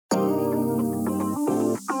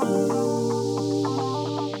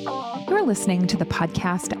listening to the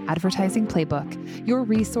podcast Advertising Playbook, your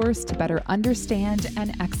resource to better understand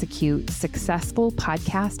and execute successful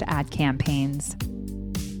podcast ad campaigns.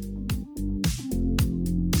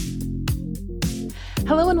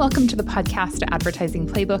 Hello and welcome to the podcast Advertising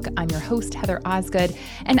Playbook. I'm your host, Heather Osgood,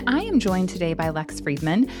 and I am joined today by Lex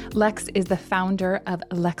Friedman. Lex is the founder of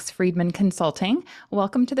Lex Friedman Consulting.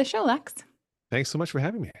 Welcome to the show, Lex. Thanks so much for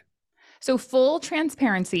having me. So full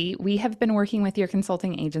transparency, we have been working with your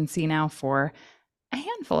consulting agency now for a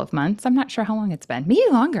handful of months. I'm not sure how long it's been. Maybe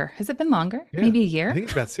longer. Has it been longer? Yeah, maybe a year? I think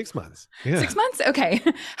it's about 6 months. Yeah. 6 months? Okay.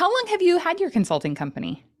 How long have you had your consulting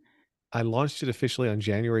company? I launched it officially on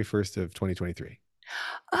January 1st of 2023.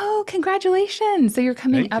 Oh, congratulations. So you're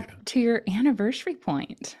coming Thank up you. to your anniversary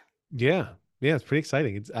point. Yeah. It's pretty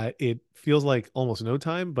exciting. It feels like almost no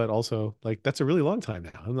time, but also like that's a really long time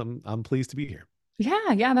now. I'm pleased to be here.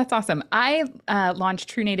 Yeah, that's awesome. I launched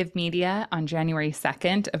True Native Media on January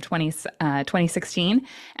 2nd of 2016,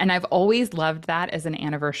 and I've always loved that as an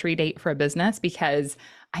anniversary date for a business because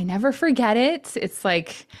I never forget it. It's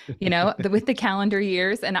like, with the calendar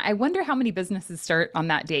years, and I wonder how many businesses start on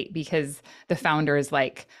that date because the founder is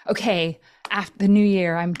like, okay, after the new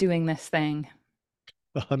year, I'm doing this thing.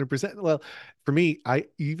 100%. Well, for me, I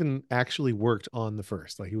even actually worked on the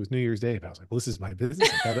first, like it was New Year's Day, but I was like, well, this is my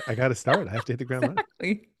business. I got to start. I have to hit the ground running.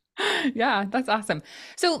 Exactly. Yeah, that's awesome.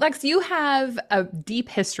 So, Lex, you have a deep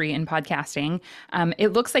history in podcasting. It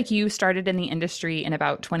looks like you started in the industry in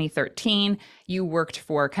about 2013. You worked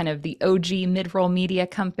for kind of the OG mid-roll media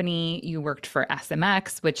company. You worked for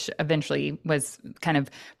SMX, which eventually was kind of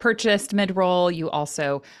purchased mid-roll. You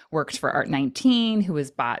also worked for Art19, who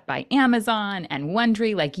was bought by Amazon and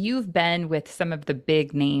Wondery. Like you've been with some of the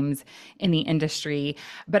big names in the industry.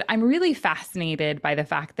 But I'm really fascinated by the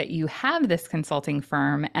fact that you have this consulting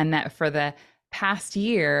firm and that for the past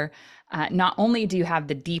year, not only do you have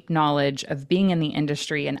the deep knowledge of being in the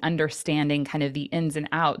industry and understanding kind of the ins and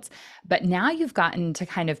outs, but now you've gotten to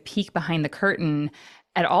kind of peek behind the curtain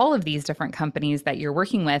at all of these different companies that you're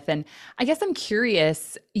working with. And I guess I'm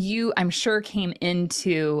curious, I'm sure came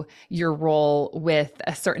into your role with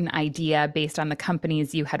a certain idea based on the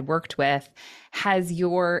companies you had worked with. Has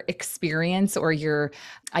your experience or your,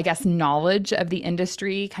 I guess, knowledge of the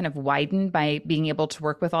industry kind of widened by being able to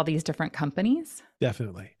work with all these different companies?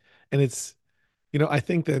 Definitely. And it's, I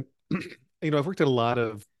think that, I've worked at a lot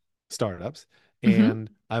of startups and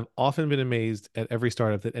I've often been amazed at every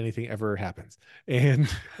startup that anything ever happens. And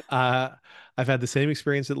I've had the same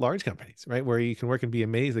experience at large companies, right? Where you can work and be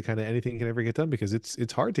amazed that kind of anything can ever get done because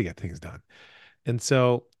it's hard to get things done. And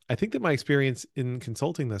so I think that my experience in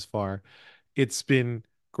consulting thus far, it's been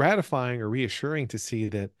gratifying or reassuring to see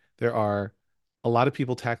that there are a lot of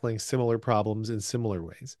people tackling similar problems in similar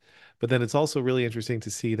ways. But then it's also really interesting to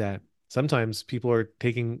see that sometimes people are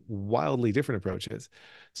taking wildly different approaches.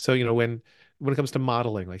 So, when it comes to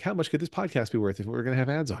modeling, like how much could this podcast be worth if we're going to have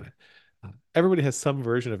ads on it? Everybody has some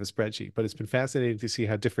version of a spreadsheet, but it's been fascinating to see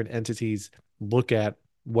how different entities look at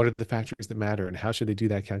what are the factors that matter and how should they do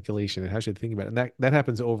that calculation and how should they think about it. And that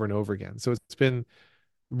happens over and over again. So it's been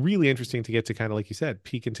really interesting to get to kind of, like you said,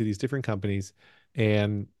 peek into these different companies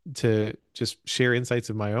and to just share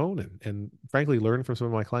insights of my own and frankly, learn from some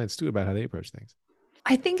of my clients too about how they approach things.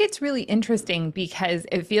 I think it's really interesting because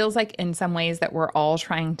it feels like in some ways that we're all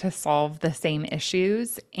trying to solve the same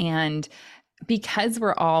issues. And because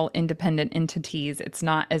we're all independent entities, it's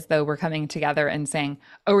not as though we're coming together and saying,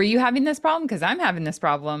 oh, are you having this problem? Because I'm having this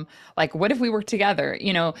problem. Like, what if we work together?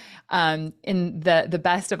 In the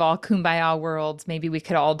best of all kumbaya worlds, maybe we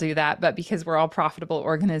could all do that. But because we're all profitable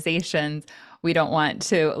organizations, we don't want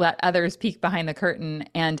to let others peek behind the curtain.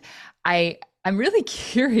 And I'm really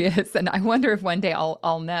curious, and I wonder if one day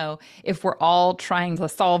I'll know if we're all trying to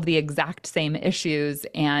solve the exact same issues,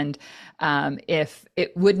 and if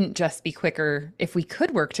it wouldn't just be quicker if we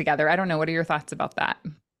could work together. I don't know. What are your thoughts about that?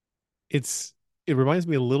 It reminds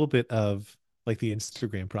me a little bit of like the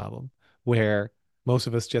Instagram problem, where most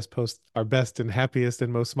of us just post our best and happiest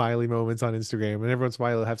and most smiley moments on Instagram. And every once in a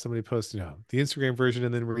while, they'll have somebody post, the Instagram version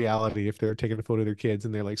and then reality if they're taking a photo of their kids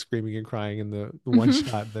and they're like screaming and crying in the one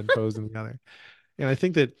shot, then pose in the other. And I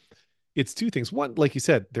think that it's two things. One, like you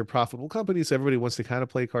said, they're profitable companies. So everybody wants to kind of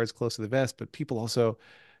play cards close to the vest, but people also,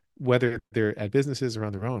 whether they're at businesses or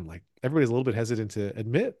on their own, like everybody's a little bit hesitant to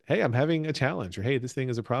admit, hey, I'm having a challenge, or hey, this thing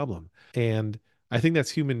is a problem. And I think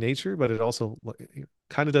that's human nature, but it also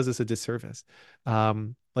kind of does us a disservice.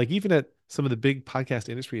 Like even at some of the big podcast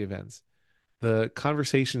industry events, the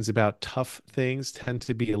conversations about tough things tend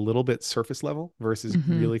to be a little bit surface level versus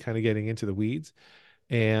really kind of getting into the weeds.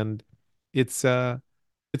 And it's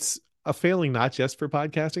a failing not just for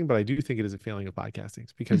podcasting, but I do think it is a failing of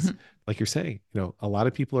podcasting because, Mhm. like you're saying, a lot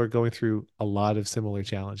of people are going through a lot of similar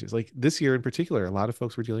challenges. Like this year in particular, a lot of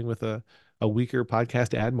folks were dealing with a weaker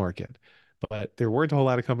podcast ad market, but there weren't a whole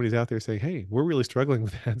lot of companies out there saying, "Hey, we're really struggling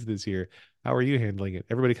with ads this year. How are you handling it?"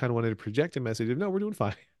 Everybody kind of wanted to project a message of, "No, we're doing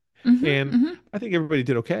fine." Mhm. And Mhm. I think everybody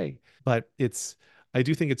did okay, but I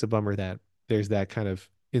do think it's a bummer that there's that kind of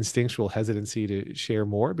instinctual hesitancy to share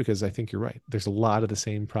more because I think you're right. There's a lot of the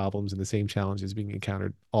same problems and the same challenges being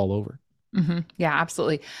encountered all over. Yeah,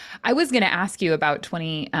 absolutely. I was going to ask you about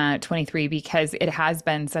 2023 because it has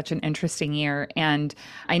been such an interesting year. And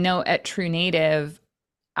I know at True Native,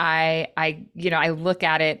 I look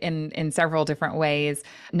at it in several different ways.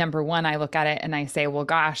 Number one, I look at it and I say, well,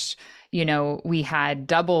 gosh, we had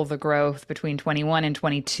double the growth between 21 and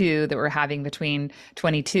 22 that we're having between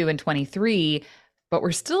 22 and 23, but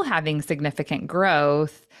we're still having significant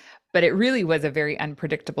growth. But it really was a very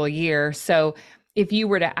unpredictable year. So if you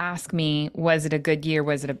were to ask me, was it a good year?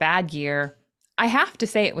 Was it a bad year? I have to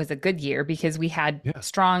say it was a good year because we had Yeah.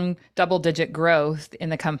 strong double-digit growth in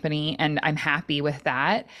the company, and I'm happy with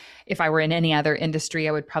that. If I were in any other industry,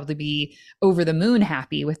 I would probably be over the moon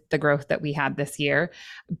happy with the growth that we had this year.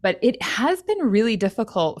 But it has been really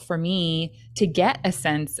difficult for me to get a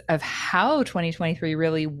sense of how 2023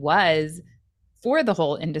 really was for the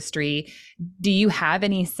whole industry. Do you have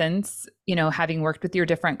any sense, having worked with your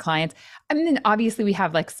different clients? I mean, obviously we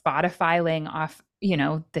have like Spotify laying off,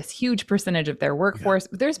 this huge percentage of their Yeah. workforce.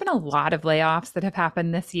 There's been a lot of layoffs that have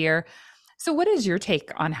happened this year. So what is your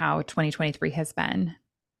take on how 2023 has been?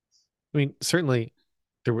 I mean, certainly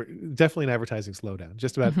there were definitely an advertising slowdown.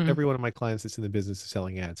 Just about Hmm. every one of my clients that's in the business of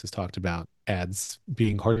selling ads has talked about ads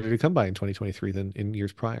being harder to come by in 2023 than in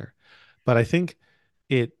years prior. But I think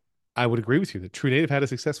it, I would agree with you that True Native had a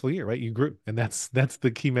successful year, right? You grew, and that's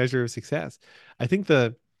the key measure of success. I think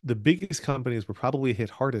the biggest companies were probably hit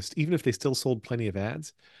hardest, even if they still sold plenty of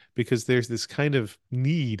ads, because there's this kind of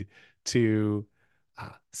need to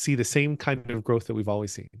see the same kind of growth that we've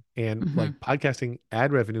always seen. And Hmm. like podcasting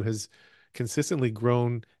ad revenue has consistently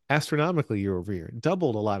grown astronomically year over year,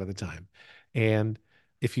 doubled a lot of the time. And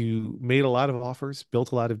if you made a lot of offers,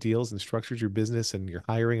 built a lot of deals, and structured your business and your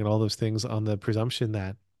hiring and all those things on the presumption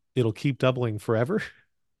that it'll keep doubling forever,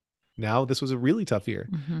 now this was a really tough year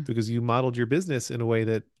Hmm. because you modeled your business in a way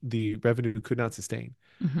that the revenue could not sustain.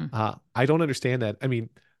 Hmm. I don't understand that. I mean,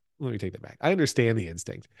 let me take that back. I understand the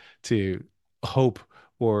instinct to hope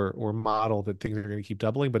or model that things are going to keep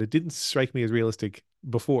doubling, but it didn't strike me as realistic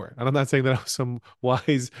before. And I'm not saying that I was some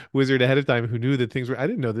wise wizard ahead of time who knew that things were. I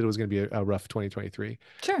didn't know that it was going to be a rough 2023,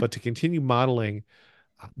 Sure. but to continue modeling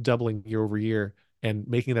doubling year over year and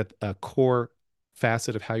making that a core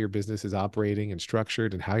facet of how your business is operating and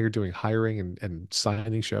structured and how you're doing hiring and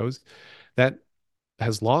signing shows, that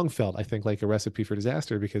has long felt, I think, like a recipe for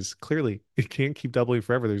disaster because clearly it can't keep doubling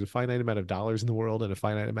forever. There's a finite amount of dollars in the world and a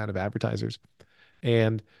finite amount of advertisers.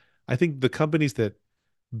 And I think the companies that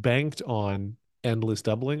banked on endless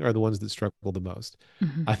doubling are the ones that struggle the most.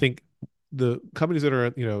 Hmm. I think the companies that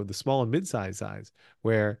are, the small and mid-sized size,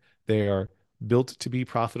 where they are built to be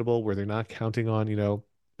profitable, where they're not counting on,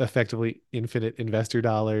 effectively infinite investor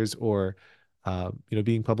dollars or,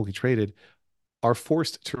 being publicly traded, are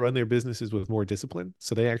forced to run their businesses with more discipline.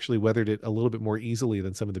 So they actually weathered it a little bit more easily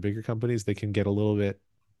than some of the bigger companies. They can get a little bit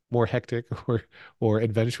more hectic or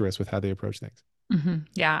adventurous with how they approach things.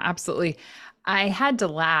 Yeah, absolutely. I had to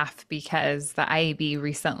laugh because the IAB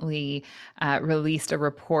recently released a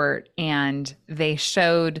report and they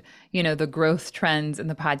showed, the growth trends in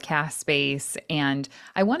the podcast space. And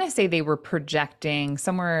I want to say they were projecting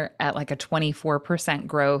somewhere at like a 24%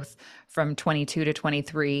 growth from 22 to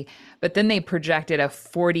 23, but then they projected a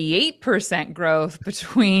 48% growth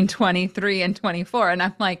between 23 and 24. And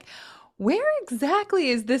I'm like, where exactly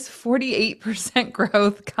is this 48%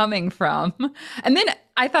 growth coming from? And then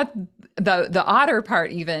I thought the odder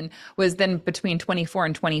part even was then between 24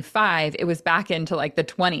 and 25, it was back into like the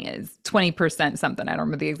 20% something. I don't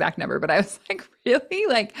remember the exact number, but I was like, really?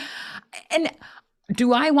 Like, and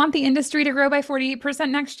do I want the industry to grow by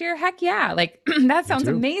 48% next year? Heck yeah. Like that Me sounds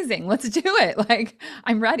too. amazing. Let's do it. Like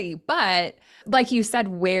I'm ready. But like you said,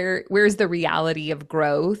 where's the reality of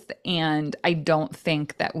growth? And I don't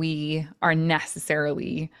think that we are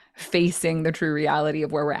necessarily facing the true reality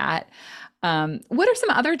of where we're at. What are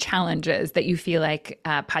some other challenges that you feel like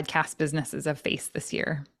podcast businesses have faced this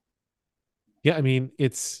year? Yeah, I mean,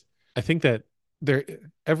 I think that there,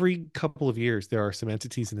 every couple of years, there are some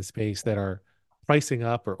entities in the space that are pricing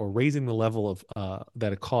up or raising the level of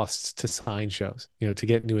that it costs to sign shows, to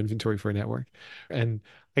get new inventory for a network. And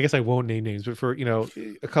I guess I won't name names, but for,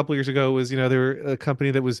 a couple of years ago was, there were a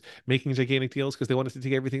company that was making gigantic deals because they wanted to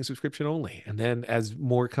take everything subscription only. And then as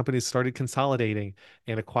more companies started consolidating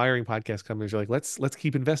and acquiring podcast companies, are like, let's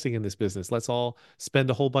keep investing in this business. Let's all spend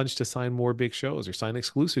a whole bunch to sign more big shows or sign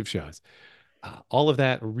exclusive shows. All of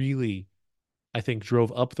that really, I think,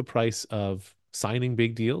 drove up the price of signing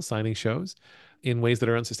big deals, signing shows in ways that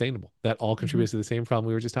are unsustainable. That all Mhm. contributes to the same problem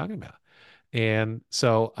we were just talking about. And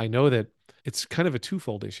so I know that it's kind of a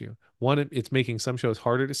twofold issue. One, it's making some shows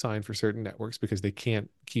harder to sign for certain networks because they can't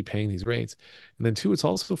keep paying these rates. And then two, it's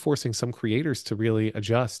also forcing some creators to really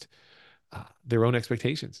adjust their own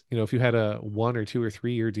expectations. If you had a 1 or 2 or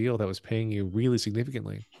 3 year deal that was paying you really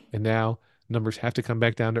significantly, and now numbers have to come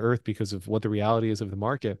back down to earth because of what the reality is of the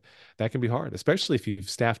market, that can be hard, especially if you've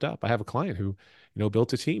staffed up. I have a client who,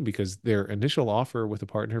 built a team because their initial offer with a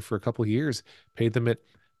partner for a couple of years paid them at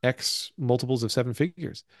X multiples of 7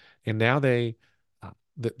 figures. And now their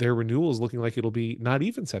renewal is looking like it'll be not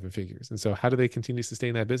even 7 figures. And so how do they continue to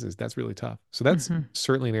sustain that business? That's really tough. So that's Mhm.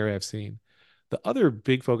 certainly an area I've seen. The other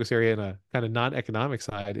big focus area in a kind of non-economic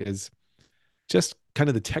side is just kind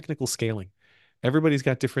of the technical scaling. Everybody's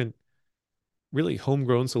got different, really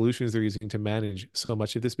homegrown solutions they're using to manage so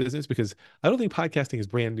much of this business because I don't think podcasting is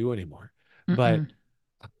brand new anymore. But Mm-mm.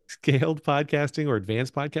 scaled podcasting or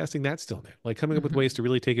advanced podcasting, that's still new. Like coming up with Mhm. ways to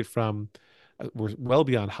really take it from, we're well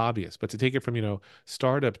beyond hobbyists, but to take it from,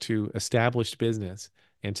 startup to established business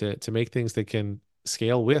and to make things that can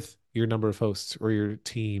scale with your number of hosts or your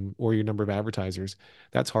team or your number of advertisers,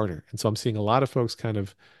 that's harder. And so I'm seeing a lot of folks kind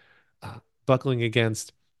of buckling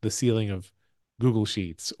against the ceiling of Google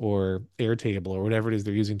Sheets or Airtable or whatever it is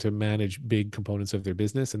they're using to manage big components of their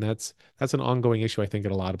business. And that's an ongoing issue, I think,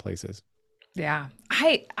 in a lot of places. Yeah.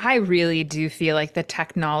 I really do feel like the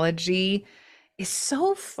technology is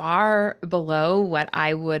so far below what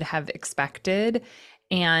I would have expected.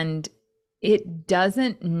 And it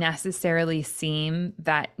doesn't necessarily seem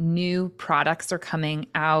that new products are coming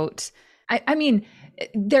out. I mean,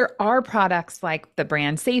 there are products like the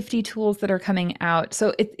brand safety tools that are coming out.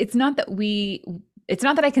 So it's not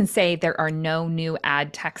that I can say there are no new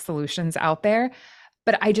ad tech solutions out there,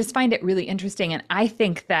 but I just find it really interesting. And I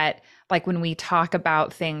think that, like, when we talk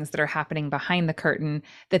about things that are happening behind the curtain,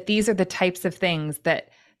 that these are the types of things that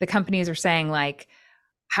the companies are saying, like,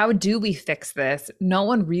 how do we fix this? No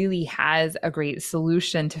one really has a great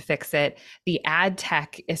solution to fix it. The ad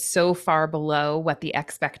tech is so far below what the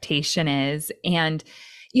expectation is. And,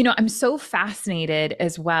 I'm so fascinated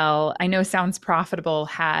as well. I know Sounds Profitable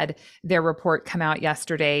had their report come out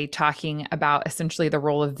yesterday talking about essentially the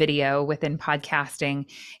role of video within podcasting.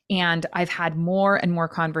 And I've had more and more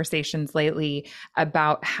conversations lately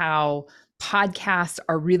about how podcasts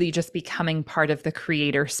are really just becoming part of the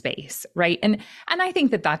creator space, right? And I think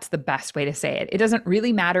that that's the best way to say it. It doesn't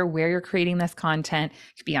really matter where you're creating this content.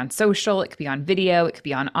 It could be on social, it could be on video, it could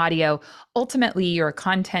be on audio. Ultimately, you're a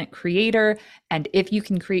content creator. And if you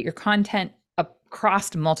can create your content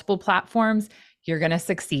across multiple platforms, you're going to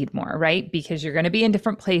succeed more, right? Because you're going to be in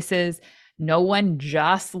different places. No one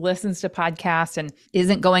just listens to podcasts and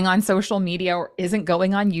isn't going on social media or isn't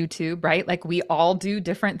going on YouTube, right? Like, we all do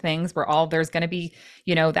different things. There's going to be,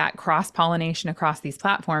 that cross pollination across these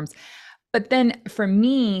platforms. But then for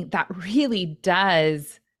me, that really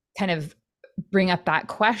does kind of bring up that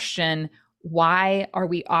question: why are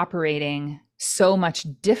we operating so much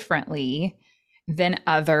differently than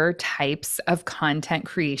other types of content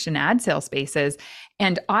creation ad sale spaces?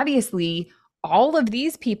 And obviously, all of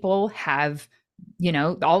these people have,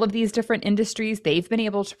 all of these different industries, they've been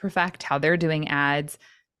able to perfect how they're doing ads.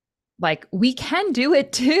 Like, we can do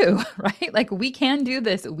it too, right? Like, we can do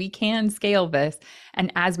this, we can scale this.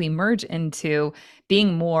 And as we merge into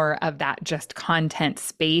being more of that just content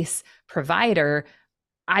space provider,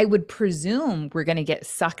 I would presume we're going to get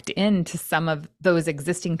sucked into some of those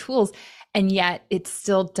existing tools. And yet it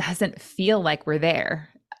still doesn't feel like we're there.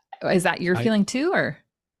 Is that your I feeling too? Or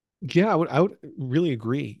Yeah, I would really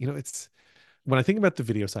agree. It's when I think about the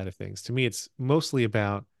video side of things, to me, it's mostly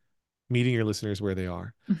about meeting your listeners where they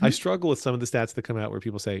are. I Mhm. struggle with some of the stats that come out where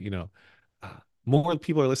people say, more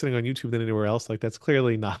people are listening on YouTube than anywhere else. Like that's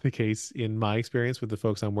clearly not the case in my experience with the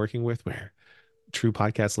folks I'm working with, where true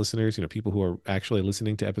podcast listeners, people who are actually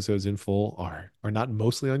listening to episodes in full are not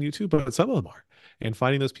mostly on YouTube, but some of them are. And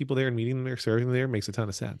finding those people there and meeting them there, serving them there makes a ton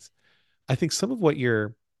of sense. I think some of what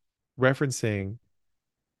you're referencing,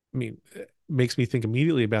 makes me think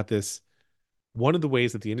immediately about this. One of the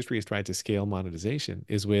ways that the industry has tried to scale monetization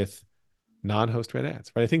is with non-host read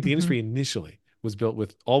ads, right? I think the Mhm. industry initially was built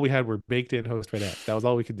with all we had were baked in host read ads. That was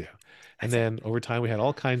all we could do. And That's it. then over time, we had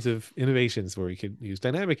all kinds of innovations where we could use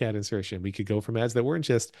dynamic ad insertion. We could go from ads that weren't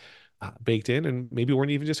just baked in and maybe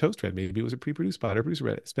weren't even just host read. Maybe it was a pre-produced spot or producer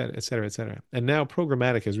read, et cetera, et cetera. And now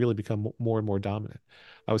programmatic has really become more and more dominant.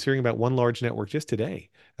 I was hearing about one large network just today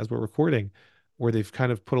as we're recording, where they've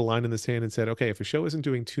kind of put a line in the sand and said, okay, if a show isn't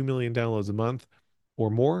doing 2 million downloads a month or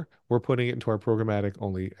more, we're putting it into our programmatic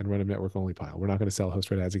only and random network only pile. We're not going to sell host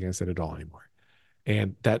read ads against it at all anymore.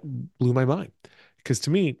 And that blew my mind because to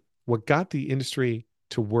me, what got the industry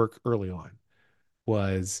to work early on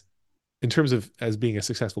was, in terms of as being a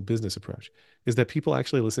successful business approach, is that people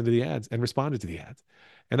actually listened to the ads and responded to the ads.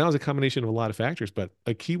 And that was a combination of a lot of factors, but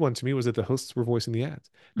a key one to me was that the hosts were voicing the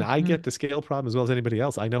ads. Now I Hmm. get the scale problem as well as anybody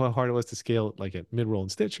else. I know how hard it was to scale like at Midroll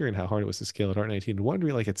and Stitcher and how hard it was to scale at Art19 and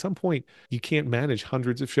Wondery. Like at some point, you can't manage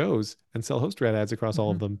hundreds of shows and sell host read ads across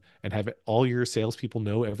all Hmm. of them and have all your salespeople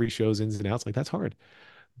know every show's ins and outs. Like that's hard.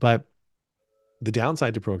 But the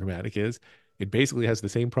downside to programmatic is it basically has the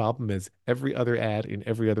same problem as every other ad in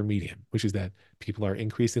every other medium, which is that people are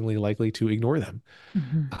increasingly likely to ignore them.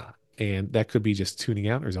 Hmm. Uh, and that could be just tuning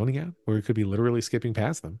out or zoning out, or it could be literally skipping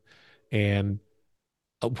past them. And,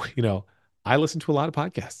 you know, I listen to a lot of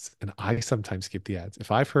podcasts and I sometimes skip the ads.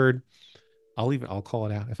 If I've heard, I'll call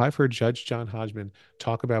it out. If I've heard Judge John Hodgman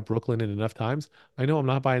talk about Brooklyn in enough times, I know I'm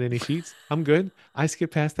not buying any sheets. I'm good. I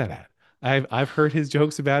skip past that ad. I've heard his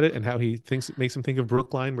jokes about it and how he thinks makes him think of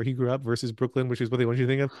Brookline where he grew up versus Brooklyn, which is what they want you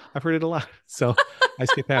to think of. I've heard it a lot. So I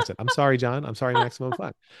skip past it. I'm sorry, John. I'm sorry, Maximum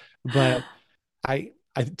Fun. But I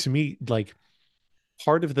to me, like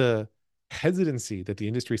part of the hesitancy that the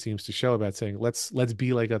industry seems to show about saying let's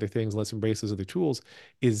be like other things, let's embrace those other tools,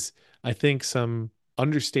 is I think some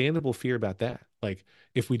understandable fear about that. Like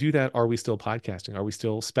if we do that, are we still podcasting? Are we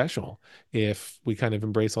still special if we kind of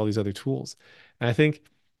embrace all these other tools? And I think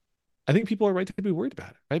people are right to be worried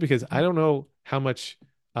about it, right? Because I don't know how much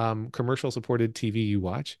commercial supported TV you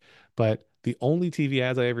watch, but the only TV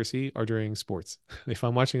ads I ever see are during sports. If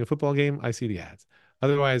I'm watching a football game, I see the ads.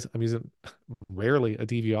 Otherwise, I'm using rarely a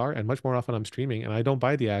DVR, and much more often I'm streaming, and I don't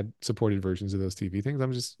buy the ad supported versions of those TV things.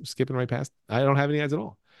 I'm just skipping right past. I don't have any ads at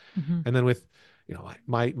all. Hmm. And then with,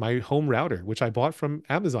 my home router, which I bought from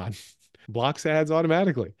Amazon, blocks ads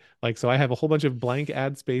automatically. Like so, I have a whole bunch of blank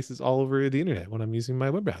ad spaces all over the internet when I'm using my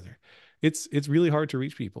web browser. It's really hard to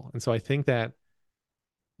reach people, and so I think that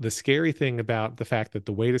the scary thing about the fact that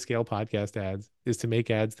the way to scale podcast ads is to make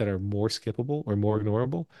ads that are more skippable or more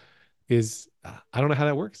ignorable is I don't know how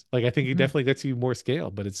that works. Like I think it Hmm. definitely gets you more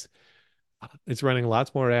scale, but it's running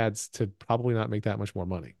lots more ads to probably not make that much more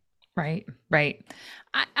money. Right, right.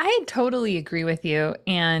 I totally agree with you.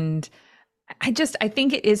 And I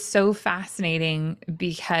think it is so fascinating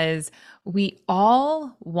because we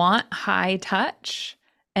all want high touch.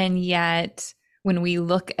 And yet, when we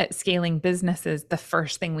look at scaling businesses, the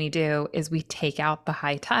first thing we do is we take out the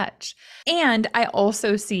high touch. And I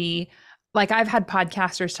also see, like, I've had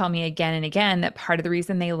podcasters tell me again and again that part of the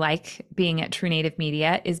reason they like being at True Native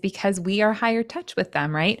Media is because we are higher touch with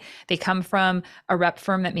them, right? They come from a rep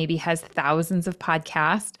firm that maybe has thousands of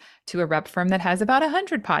podcasts to a rep firm that has about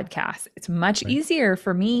 100 podcasts. It's much Right. easier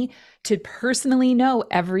for me to personally know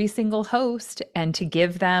every single host and to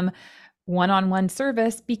give them one-on-one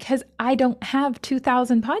service because I don't have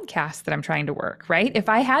 2,000 podcasts that I'm trying to work, right? If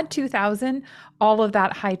I had 2,000, all of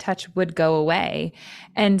that high touch would go away.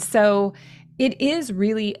 And so it is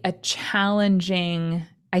really a challenging,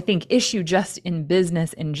 I think, issue just in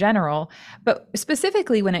business in general, but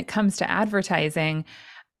specifically when it comes to advertising.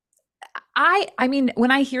 I mean,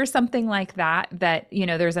 when I hear something like that,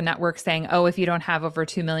 there's a network saying, oh, if you don't have over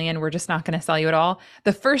 2 million, we're just not going to sell you at all.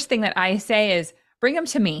 The first thing that I say is, bring them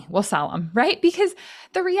to me. We'll sell them, right? Because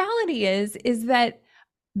the reality is that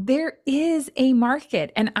there is a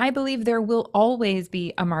market, and I believe there will always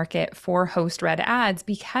be a market for host read ads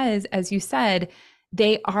because, as you said,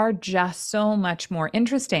 they are just so much more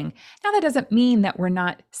interesting. Now, that doesn't mean that we're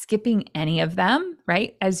not skipping any of them,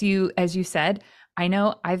 right? As you said, I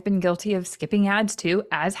know I've been guilty of skipping ads too,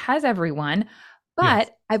 as has everyone, Yes.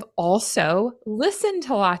 but I've also listened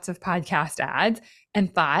to lots of podcast ads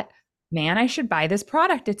and thought, man, I should buy this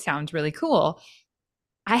product. It sounds really cool.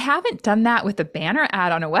 I haven't done that with a banner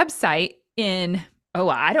ad on a website in, oh,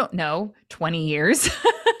 I don't know, 20 years.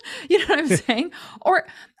 You know what I'm saying? Or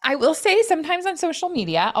I will say sometimes on social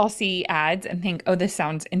media, I'll see ads and think, oh, this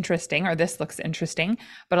sounds interesting or this looks interesting.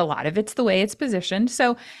 But a lot of it's the way it's positioned.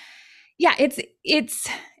 So yeah, it's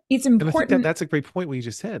And I think that important. that's a great point what you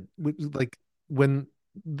just said. Like when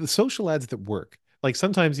the social ads that work, like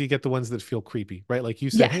sometimes you get the ones that feel creepy, right? Like you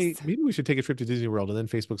say, hey, Yes. maybe we should take a trip to Disney World. And then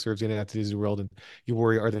Facebook serves you an ad to Disney World and you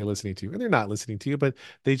worry, are they listening to you? And they're not listening to you, but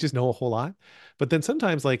they just know a whole lot. But then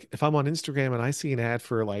sometimes, like if I'm on Instagram and I see an ad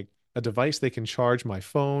for like a device that can charge my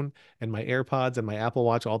phone and my AirPods and my Apple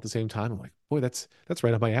Watch all at the same time, I'm like, boy, that's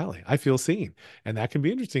right up my alley. I feel seen. And that can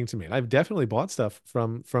be interesting to me. And I've definitely bought stuff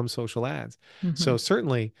from social ads. Hmm. So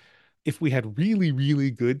certainly if we had really, really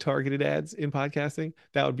good targeted ads in podcasting,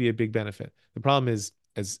 that would be a big benefit. The problem is,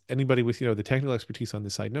 as anybody with the technical expertise on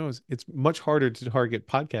this side knows, it's much harder to target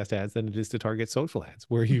podcast ads than it is to target social ads,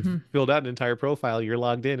 where you've Hmm. filled out an entire profile, you're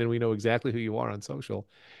logged in, and we know exactly who you are on social.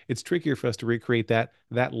 It's trickier for us to recreate that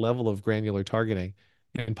level of granular targeting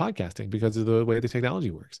in podcasting because of the way the technology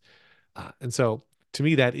works. And so, to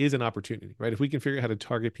me, that is an opportunity, right? If we can figure out how to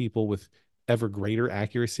target people with ever greater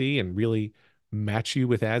accuracy and really match you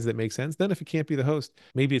with ads that make sense, then if it can't be the host,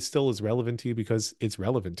 maybe it still is relevant to you because it's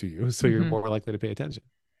relevant to you. So you're Hmm. more likely to pay attention.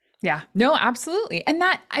 Yeah, no, absolutely. And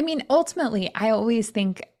that, I mean, ultimately, I always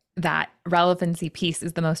think that relevancy piece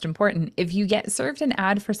is the most important. If you get served an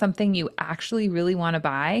ad for something you actually really want to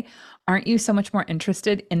buy, aren't you so much more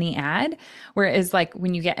interested in the ad? Whereas, like,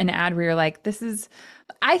 when you get an ad where you're like, this is,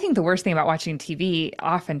 I think the worst thing about watching TV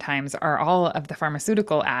oftentimes are all of the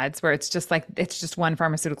pharmaceutical ads where it's just like, it's just one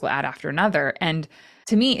pharmaceutical ad after another. And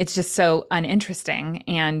to me, it's just so uninteresting.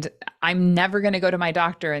 And I'm never going to go to my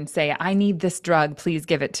doctor and say, I need this drug, please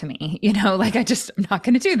give it to me. Like I'm not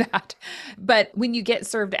going to do that. But when you get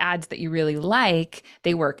served ads that you really like,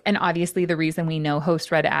 they work. And obviously, the reason we know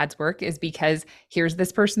host read ads work is because here's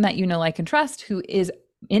this person that you know, like, and trust who is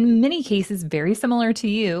in many cases very similar to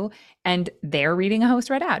you, and they're reading a host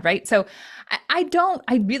read ad, right? So I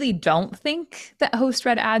really don't think that host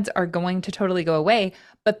read ads are going to totally go away,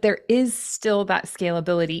 but there is still that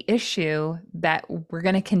scalability issue that we're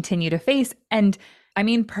going to continue to face. And I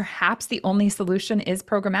mean, perhaps the only solution is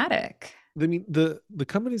programmatic. I mean, the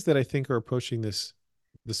companies that I think are approaching this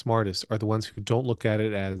the smartest are the ones who don't look at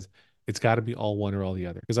it as it's got to be all one or all the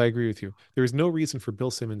other. Because I agree with you. There is no reason for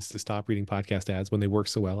Bill Simmons to stop reading podcast ads when they work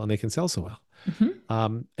so well and they can sell so well.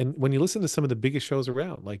 Mhm. And when you listen to some of the biggest shows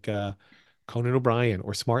around, like Conan O'Brien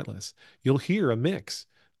or Smartless, you'll hear a mix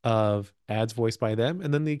of ads voiced by them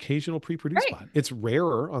and then the occasional pre-produced Right. spot. It's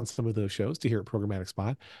rarer on some of those shows to hear a programmatic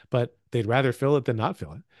spot, but they'd rather fill it than not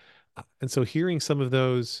fill it. And so hearing some of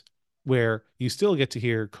those where you still get to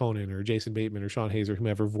hear Conan or Jason Bateman or Sean Hayes or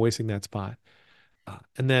whomever voicing that spot.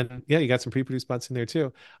 And then, yeah, you got some pre-produced spots in there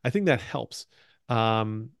too. I think that helps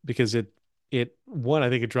because one, I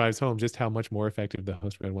think it drives home just how much more effective the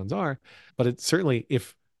host read ones are. But it certainly,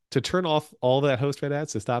 if to turn off all that host read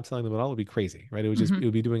ads to stop selling them at all would be crazy, right? Mhm. It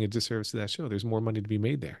would be doing a disservice to that show. There's more money to be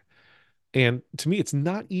made there. And to me, it's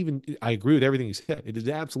not even, I agree with everything you said. It is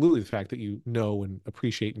absolutely the fact that you know and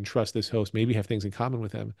appreciate and trust this host, maybe have things in common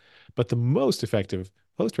with him. But the most effective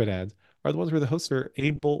host read ads are the ones where the hosts are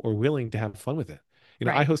able or willing to have fun with it. I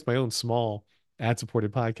Right. host my own small ad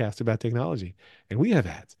supported podcast about technology, and we have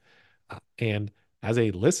ads. And as a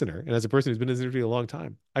listener and as a person who's been in this industry a long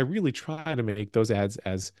time, I really try to make those ads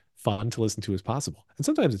as fun to listen to as possible. And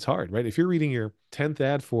sometimes it's hard, right? If you're reading your 10th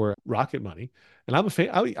ad for Rocket Money, and I'm a fan,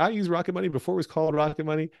 I use Rocket Money before it was called Rocket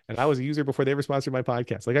Money, and I was a user before they ever sponsored my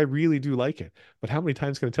podcast. Like I really do like it. But how many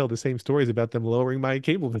times can I tell the same stories about them lowering my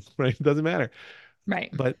cable bill, right? It doesn't matter. Right.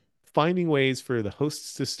 But finding ways for the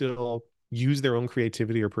hosts to still use their own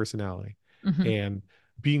creativity or personality Mhm. and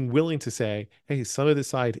being willing to say, hey, some of this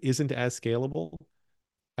side isn't as scalable,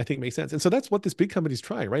 I think makes sense. And so that's what this big company's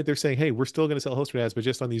trying, right? They're saying, hey, we're still going to sell host ads, but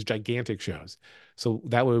just on these gigantic shows. So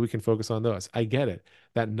that way we can focus on those. I get it.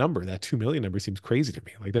 That number, that 2 million number seems crazy to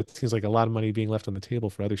me. Like that seems like a lot of money being left on the table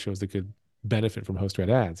for other shows that could benefit from host read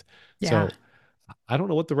ads. Yeah. So I don't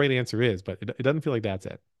know what the right answer is, but it doesn't feel like that's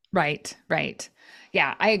it. Right, right.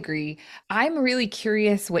 Yeah, I agree. I'm really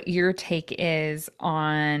curious what your take is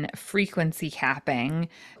on frequency capping.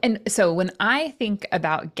 And so when I think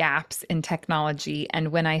about gaps in technology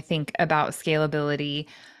and when I think about scalability,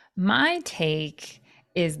 my take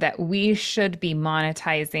is that we should be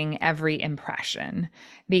monetizing every impression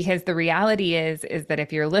because the reality is that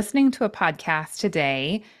if you're listening to a podcast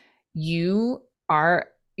today, you are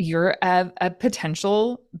you're a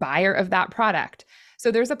potential buyer of that product. So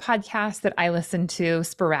there's a podcast that I listen to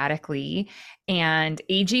sporadically, and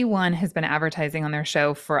AG1 has been advertising on their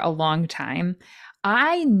show for a long time.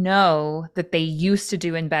 I know that they used to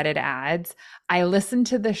do embedded ads. I listened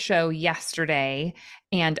to the show yesterday,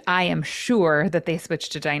 and I am sure that they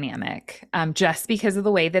switched to dynamic just because of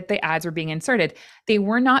the way that the ads were being inserted. They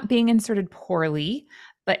were not being inserted poorly.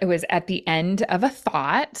 But it was at the end of a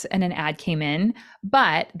thought and an ad came in,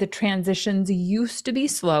 but the transitions used to be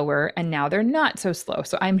slower and now they're not so slow.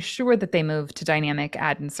 So I'm sure that they moved to dynamic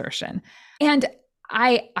ad insertion. And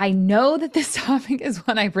I know that this topic is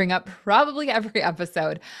one I bring up probably every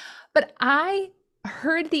episode, but I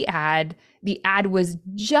heard the ad. The ad was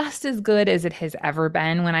just as good as it has ever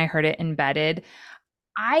been when I heard it embedded.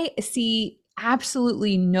 I see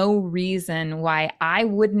absolutely no reason why I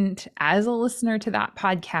wouldn't, as a listener to that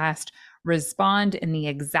podcast, respond in the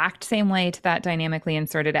exact same way to that dynamically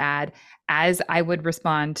inserted ad as I would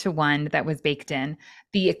respond to one that was baked in.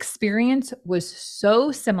 The experience was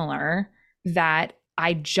so similar that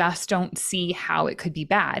I just don't see how it could be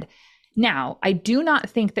bad. Now, I do not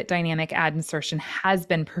think that dynamic ad insertion has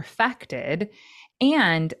been perfected,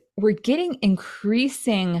 and we're getting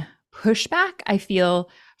increasing pushback, I feel,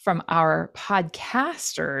 from our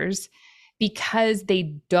podcasters because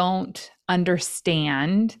they don't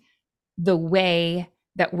understand the way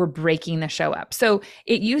that we're breaking the show up. So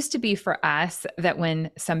it used to be for us that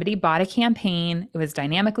when somebody bought a campaign, it was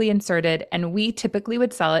dynamically inserted, and we typically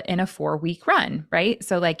would sell it in a 4-week run, right?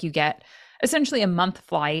 So, like, you get essentially a month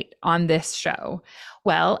flight on this show.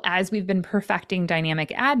 Well, as we've been perfecting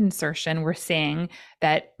dynamic ad insertion, we're seeing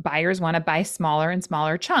that buyers want to buy smaller and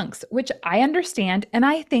smaller chunks, which I understand. And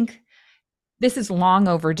I think this is long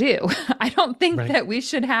overdue. I don't think that we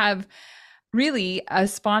should have really a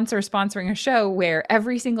sponsor sponsoring a show where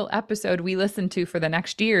every single episode we listen to for the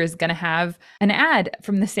next year is going to have an ad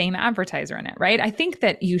from the same advertiser in it, right? I think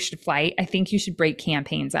that you should flight. I think you should break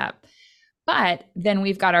campaigns up. But then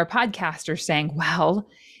we've got our podcasters saying, well,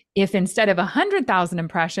 if instead of 100,000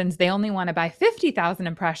 impressions, they only want to buy 50,000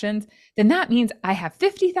 impressions, then that means I have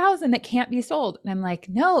 50,000 that can't be sold. And I'm like,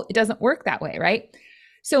 no, it doesn't work that way, right?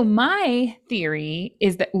 So my theory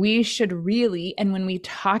is that we should really, and when we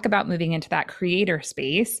talk about moving into that creator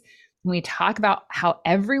space, when we talk about how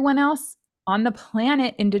everyone else on the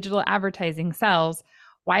planet in digital advertising sells,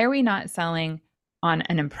 why are we not selling on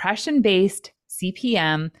an impression-based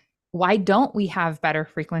CPM? Why don't we have better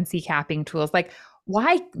frequency capping tools? Like,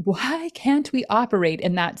 why can't we operate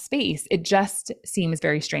in that space? It just seems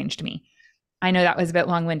very strange to me. I know that was a bit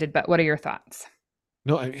long-winded, but what are your thoughts?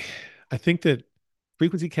 No, I think that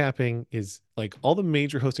frequency capping is like all the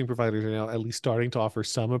major hosting providers are now at least starting to offer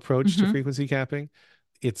some approach to frequency capping.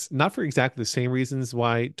 It's not for exactly the same reasons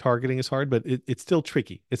why targeting is hard, but it's still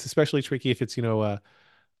tricky. It's especially tricky if it's,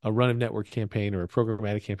 a run of network campaign or a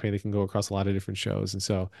programmatic campaign that can go across a lot of different shows. And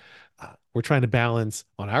so we're trying to balance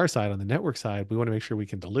on our side, on the network side, we want to make sure we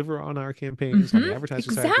can deliver on our campaigns. On the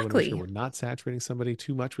advertiser side, we want to make sure we're not saturating somebody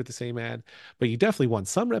too much with the same ad. But you definitely want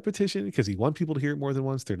some repetition because you want people to hear it more than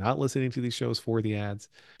once. They're not listening to these shows for the ads.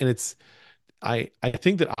 And I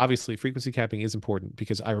think that obviously frequency capping is important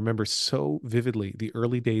because I remember so vividly the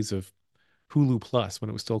early days of Hulu Plus when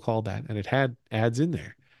it was still called that, and it had ads in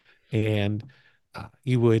there. And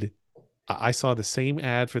I saw the same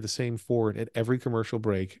ad for the same Ford at every commercial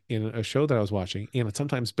break in a show that I was watching, and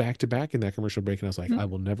sometimes back to back in that commercial break. And I was like, I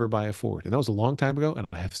will never buy a Ford. And that was a long time ago, and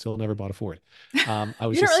I have still never bought a Ford. I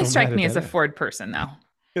was you don't really strike me as a Ford person, though.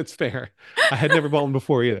 It's fair. I had never bought one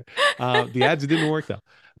before either. The ads didn't work though,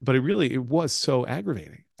 but it was so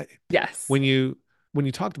aggravating. Yes. When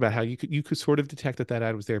you talked about how you could sort of detect that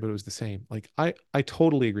ad was there, but it was the same. Like I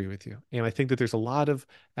totally agree with you. And I think that there's a lot of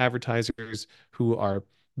advertisers who are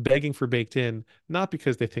begging for baked in, not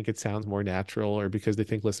because they think it sounds more natural or because they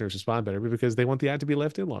think listeners respond better, but because they want the ad to be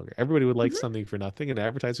left in longer. Everybody would like something for nothing, and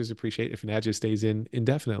advertisers appreciate if an ad just stays in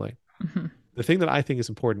indefinitely. The thing that I think is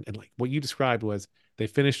important, and like what you described, was they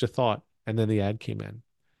finished a thought and then the ad came in.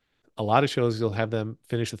 A lot of shows, you'll have them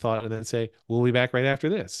finish the thought and then say, we'll be back right after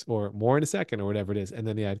this, or more in a second, or whatever it is. And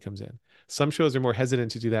then the ad comes in. Some shows are more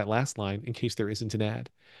hesitant to do that last line in case there isn't an ad.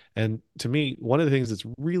 And to me, one of the things that's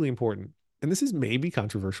really important, and this is maybe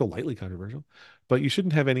controversial, lightly controversial, but you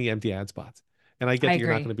shouldn't have any empty ad spots. And I get that you're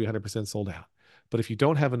not going to be 100% sold out. But if you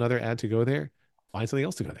don't have another ad to go there, find something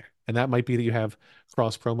else to go there. And that might be that you have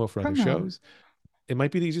cross promo for other shows. It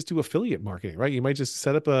might be that you just do affiliate marketing, right? You might just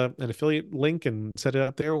set up an affiliate link and set it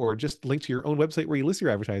up there, or just link to your own website where you list your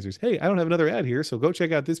advertisers. Hey, I don't have another ad here, so go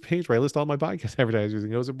check out this page where I list all my podcast advertisers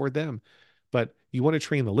and go support them. But you want to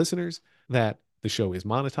train the listeners that the show is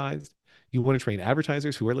monetized. You want to train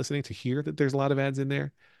advertisers who are listening to hear that there's a lot of ads in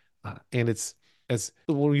there. And it's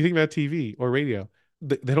when you think about TV or radio,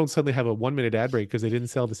 they don't suddenly have a 1-minute ad break because they didn't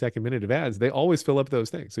sell the second minute of ads. They always fill up those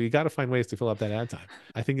things. So you got to find ways to fill up that ad time.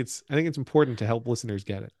 I think it's important to help listeners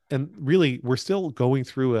get it. And really, we're still going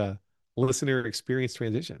through a listener experience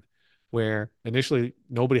transition where initially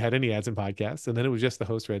nobody had any ads in podcasts, and then it was just the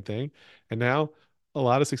host read thing. And now a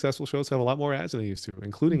lot of successful shows have a lot more ads than they used to,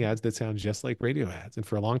 including Mhm. ads that sound just like radio ads. And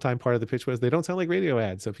for a long time, part of the pitch was they don't sound like radio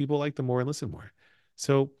ads, so people like them more and listen more.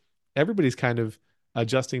 So everybody's kind of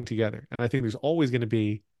adjusting together. And I think there's always going to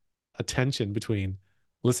be a tension between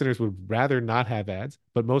listeners would rather not have ads,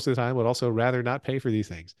 but most of the time would also rather not pay for these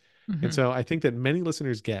things. And Mhm. so I think that many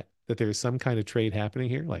listeners get that there's some kind of trade happening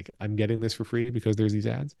here. Like I'm getting this for free because there's these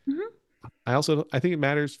ads. Mhm. I think it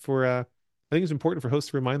matters for I think it's important for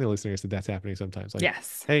hosts to remind their listeners that that's happening sometimes. Like,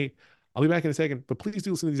 Yes. hey, I'll be back in a second, but please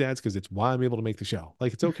do listen to these ads because it's why I'm able to make the show.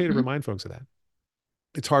 Like it's okay to Mhm. remind folks of that.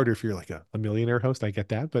 It's harder if you're like a millionaire host. I get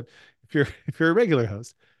that, but if you're a regular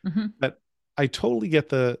host, Mhm. but I totally get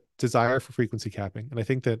the desire for frequency capping, and I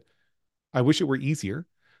think that I wish it were easier.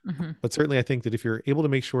 Mhm. But certainly, I think that if you're able to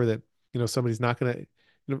make sure that somebody's not going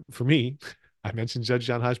to, for me, I mentioned Judge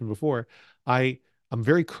John Hodgman before. I I'm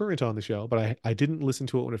very current on the show, but I didn't listen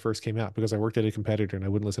to it when it first came out because I worked at a competitor and I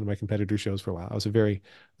wouldn't listen to my competitor shows for a while. I was a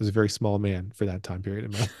very small man for that time period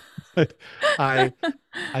in my life. But I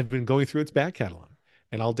I've been going through its back catalog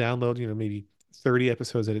and I'll download, maybe 30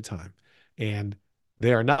 episodes at a time. And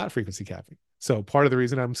they are not frequency capping. So part of the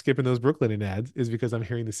reason I'm skipping those Brooklyn ads is because I'm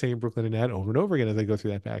hearing the same Brooklyn ad over and over again as I go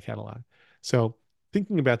through that back catalog. So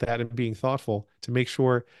thinking about that and being thoughtful to make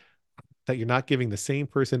sure that you're not giving the same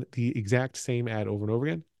person the exact same ad over and over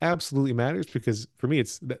again absolutely matters because for me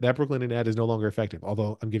it's that Brooklyn ad is no longer effective,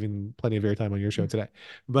 although I'm giving plenty of airtime on your show today.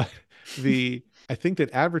 But the I think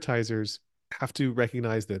that advertisers have to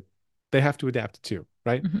recognize that they have to adapt too,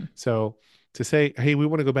 right? Mhm. So to say, hey, we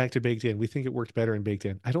want to go back to baked in. We think it worked better in baked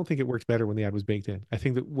in. I don't think it worked better when the ad was baked in. I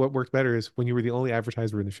think that what worked better is when you were the only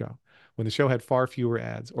advertiser in the show, when the show had far fewer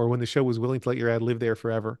ads, or when the show was willing to let your ad live there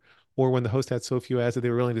forever, or when the host had so few ads that they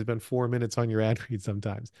were willing to spend 4 minutes on your ad read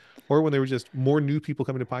sometimes, or when there were just more new people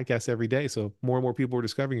coming to podcasts every day, so more and more people were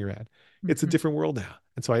discovering your ad. It's a Mhm. different world now,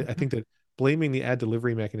 and so I Mhm. think that blaming the ad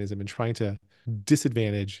delivery mechanism and trying to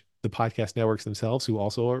disadvantage the podcast networks themselves, who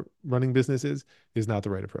also are running businesses, is not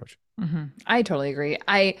the right approach. I totally agree.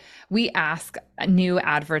 We ask new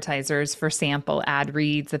advertisers for sample ad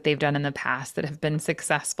reads that they've done in the past that have been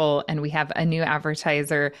successful, and we have a new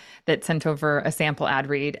advertiser that sent over a sample ad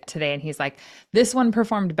read today, and he's like, "This one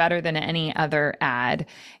performed better than any other ad,"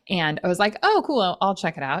 and I was like, "Oh, cool! I'll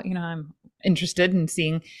check it out." I'm interested in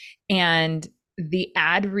seeing, and the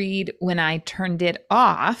ad read when I turned it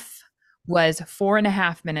off was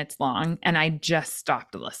 4.5 minutes long, and I just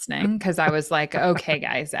stopped listening because I was like, okay,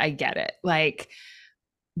 guys, I get it. Like,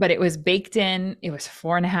 but it was baked in. It was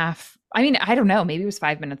 4.5. I mean, I don't know, maybe it was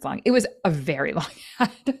 5 minutes long. It was a very long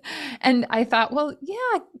ad. And I thought, well,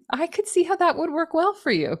 yeah, I could see how that would work well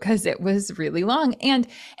for you because it was really long. And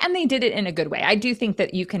they did it in a good way. I do think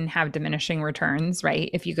that you can have diminishing returns, right?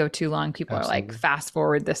 If you go too long, people are like, Absolutely. fast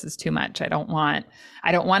forward, this is too much. I don't want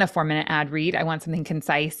a 4 minute ad read. I want something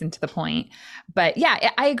concise and to the point. But yeah,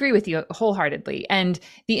 I agree with you wholeheartedly. And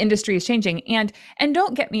the industry is changing. And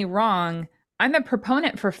don't get me wrong, I'm a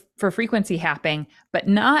proponent for frequency capping, but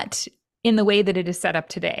not in the way that it is set up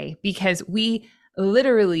today, because we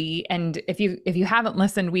literally, and if you haven't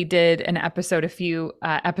listened, we did an episode a few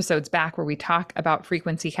episodes back where we talk about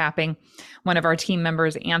frequency capping. One of our team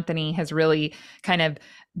members, Anthony, has really kind of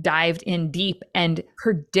dived in deep and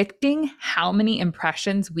predicting how many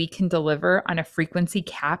impressions we can deliver on a frequency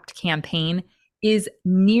capped campaign is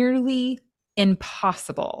nearly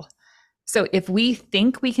impossible. So if we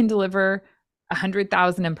think we can deliver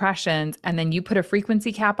 100,000 impressions and then you put a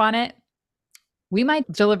frequency cap on it, we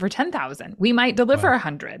might deliver 10,000. We might deliver Wow.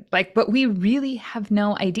 100. Like, but we really have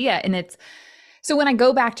no idea. And it's so when I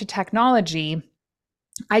go back to technology,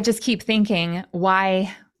 I just keep thinking,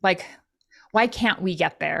 why can't we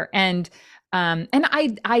get there? And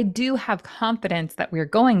I do have confidence that we're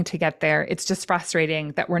going to get there. It's just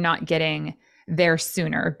frustrating that we're not getting there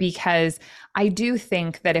sooner, because I do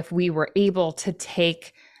think that if we were able to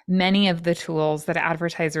take many of the tools that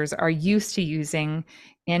advertisers are used to using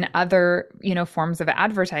in other, forms of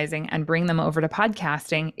advertising and bring them over to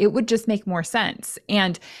podcasting, it would just make more sense.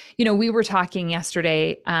 And we were talking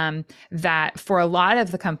yesterday that for a lot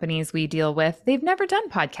of the companies we deal with, they've never done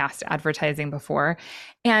podcast advertising before.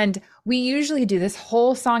 And we usually do this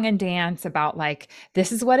whole song and dance about like,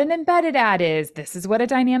 this is what an embedded ad is, this is what a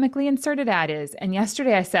dynamically inserted ad is. And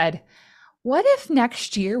yesterday I said, what if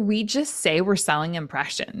next year we just say we're selling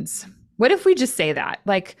impressions? What if we just say that?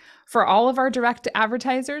 Like, for all of our direct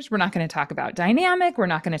advertisers, we're not going to talk about dynamic, we're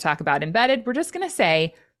not going to talk about embedded. We're just going to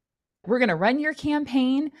say, we're going to run your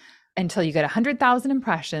campaign until you get 100,000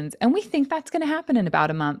 impressions. And we think that's going to happen in about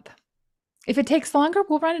a month. If it takes longer,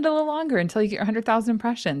 we'll run it a little longer until you get 100,000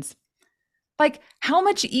 impressions. Like, how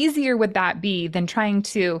much easier would that be than trying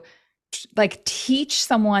to like teach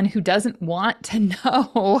someone who doesn't want to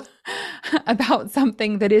know about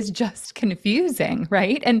something that is just confusing,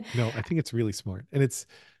 right? And No, I think it's really smart. And it's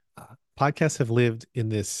podcasts have lived in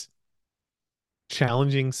this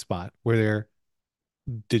challenging spot where they're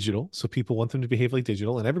digital. So people want them to behave like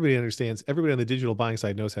digital, and everybody understands, everybody on the digital buying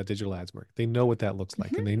side knows how digital ads work. They know what that looks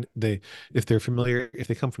like. Mhm, And they if they're familiar, if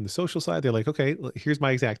they come from the social side, they're like, okay, here's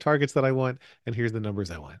my exact targets that I want, and here's the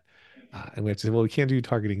numbers I want. And we have to say, well, we can't do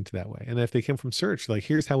targeting to that way. And if they come from search, like,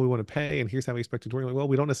 here's how we want to pay, and here's how we expect it to work. Like, well,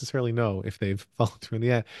 we don't necessarily know if they've followed through in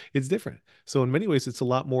the ad. It's different. So in many ways, it's a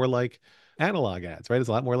lot more like analog ads, right? It's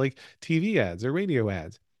a lot more like TV ads or radio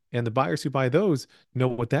ads. And the buyers who buy those know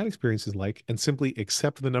what that experience is like and simply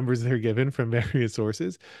accept the numbers they're given from various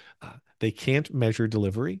sources. They can't measure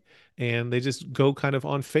delivery, and they just go kind of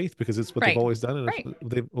on faith because it's what they've right. always done and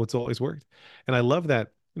Right. what's always worked. And I love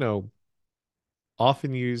that,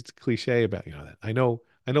 often used cliche about, that I know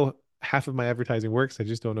half of my advertising works, I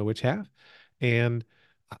just don't know which half. And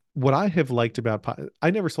what I have liked about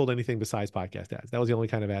I never sold anything besides podcast ads. That was the only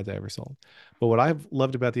kind of ads I ever sold. But what I've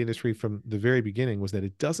loved about the industry from the very beginning was that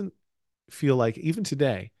it doesn't feel like, even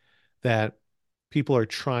today, that people are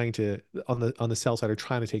trying to, on the sell side, are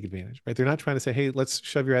trying to take advantage, right? They're not trying to say, hey, let's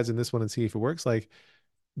shove your ads in this one and see if it works. Like,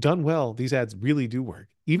 done well, these ads really do work.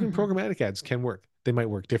 Even Hmm. programmatic ads can work. They might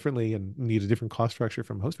work differently and need a different cost structure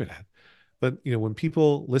from host ad. But when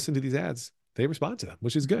people listen to these ads, they respond to them,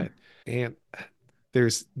 which is Hmm. good. And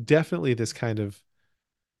there's definitely this kind of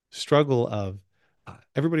struggle of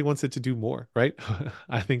everybody wants it to do more, right?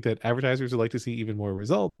 I think that advertisers would like to see even more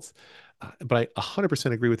results, but I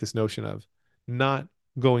 100% agree with this notion of not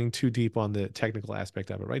going too deep on the technical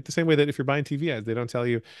aspect of it, right? The same way that if you're buying TV ads, they don't tell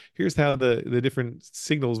you, here's how the different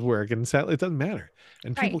signals work, and it doesn't matter.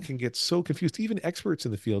 And people Right. can get so confused. Even experts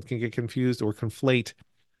in the field can get confused or conflate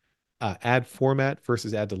ad format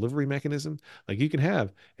versus ad delivery mechanism. Like, you can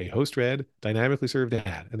have a host read dynamically served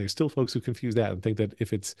ad, and there's still folks who confuse that and think that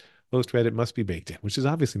if it's host read, it must be baked in, which is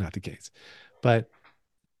obviously not the case. But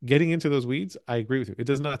getting into those weeds, I agree with you. It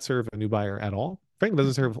does not serve a new buyer at all. Frankly, it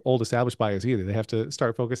doesn't Mhm. serve old established buyers either. They have to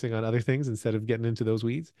start focusing on other things instead of getting into those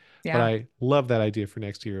weeds. But Yeah. I love that idea for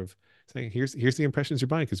next year of saying, here's the impressions you're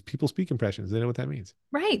buying, because people speak impressions. They know what that means.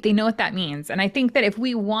 Right. They know what that means. And I think that if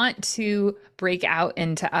we want to break out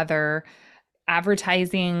into other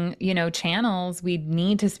advertising, channels, we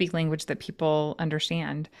need to speak language that people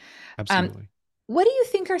understand. Um, Absolutely. what do you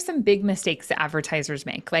think are some big mistakes that advertisers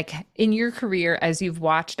make? Like in your career, as you've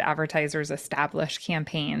watched advertisers establish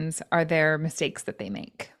campaigns, are there mistakes that they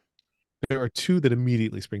make? There are two that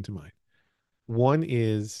immediately spring to mind. One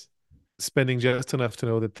is spending just enough to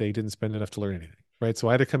know that they didn't spend enough to learn anything, right? So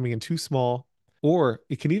either coming in too small, or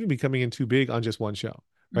it can even be coming in too big on just one show,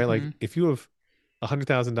 right? Hmm. Like, if you have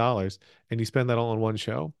 $100,000 and you spend that all on one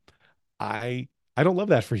show, I I don't love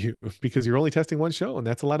that for you because you're only testing one show, and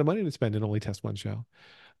that's a lot of money to spend and only test one show.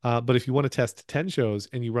 But if you want to test 10 shows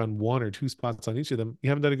and you run one or two spots on each of them, you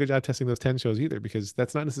haven't done a good job testing those 10 shows either, because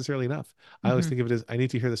that's not necessarily enough. I always Hmm. think of it as, I need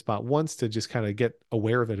to hear the spot once to just kind of get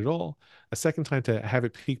aware of it at all, a second time to have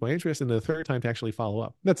it pique my interest, and the third time to actually follow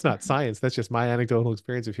up. That's not Hmm. science. That's just my anecdotal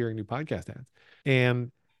experience of hearing new podcast ads.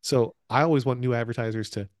 And so I always want new advertisers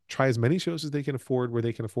to try as many shows as they can afford, where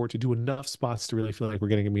they can afford to do enough spots to really feel like we're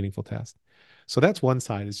getting a meaningful test. So that's one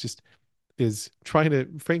side, is trying to,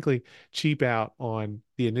 frankly, cheap out on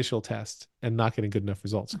the initial test and not getting good enough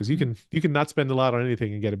results, because you Hmm. can you can not spend a lot on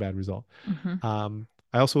anything and get a bad result. Hmm.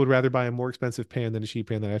 I also would rather buy a more expensive pan than a cheap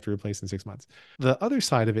pan that I have to replace in 6 months. The other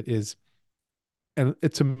side of it is, and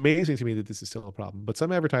it's amazing to me that this is still a problem, but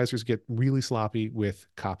some advertisers get really sloppy with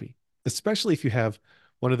copy, especially if you have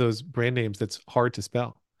one of those brand names that's hard to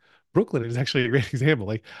spell. Brooklyn is actually a great example.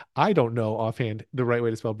 Like, I don't know offhand the right way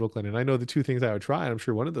to spell Brooklyn, and I know the two things I would try, and I'm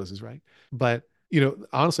sure one of those is right. But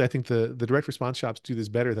honestly, I think the direct response shops do this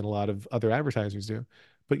better than a lot of other advertisers do.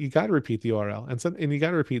 But you got to repeat the URL, and you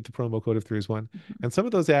got to repeat the promo code if there is one. And some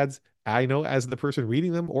of those ads, I know, as the person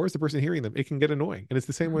reading them or as the person hearing them, it can get annoying. And it's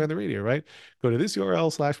the same way Hmm. on the radio, right? Go to this URL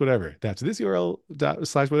slash whatever. That's this URL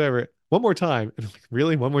slash whatever. One more time. And like,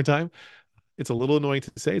 really, one more time? It's a little annoying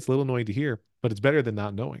to say, it's a little annoying to hear, but it's better than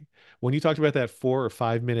not knowing. When you talked about that 4 or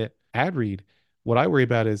 5 minute ad read, what I worry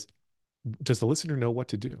about is, does the listener know what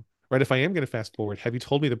to do? Right? If I am going to fast forward, have you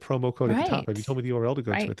told me the promo code at the top? Have you Right. told me the URL to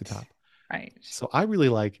go to at the Right. top? Right. So I really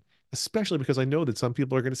like, especially because I know that some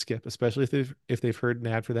people are going to skip, especially if they've heard an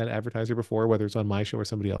ad for that advertiser before, whether it's on my show or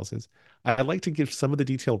somebody else's. I like to give some of the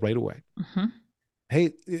detail right away. Hmm.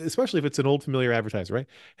 Hey, especially if it's an old familiar advertiser, right?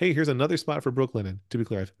 Hey, here's another spot for Brooklyn. And to be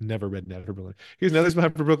clear, I've never read an ad for Brooklyn. Here's another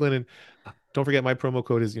spot for Brooklyn. And don't forget, my promo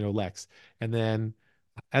code is, Lex. And then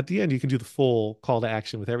At the end, you can do the full call to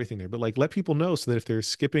action with everything there, but like let people know so that if they're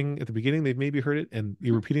skipping at the beginning, they've maybe heard it and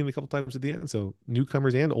you're Mhm. repeating it a couple times at the end. So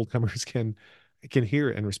newcomers and old comers can hear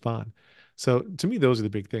it and respond. So to me, those are the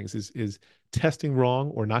big things is testing wrong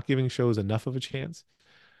or not giving shows enough of a chance,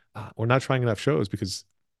 or not trying enough shows because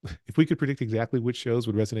if we could predict exactly which shows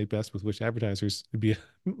would resonate best with which advertisers, it'd be a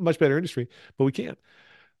much better industry, but we can't.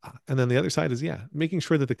 And then the other side is, yeah, making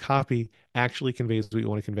sure that the copy actually conveys what you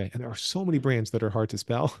want to convey. And there are so many brands that are hard to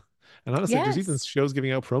spell. And honestly, there's even Yes, shows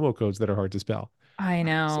giving out promo codes that are hard to spell. I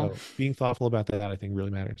know. So being thoughtful about that, I think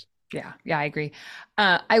really matters. Yeah, yeah, I agree.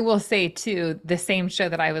 I will say too, the same show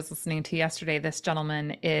that I was listening to yesterday, this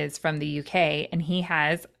gentleman is from the UK and he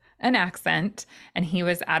has an accent and he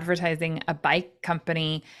was advertising a bike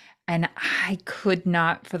company and I could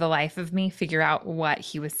not for the life of me figure out what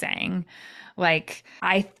he was saying. Like,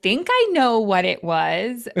 I think I know what it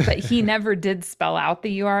was, but he never did spell out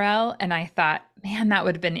the URL. And I thought, man, that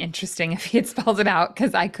would have been interesting if he had spelled it out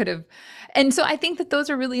because I could have. And so I think that those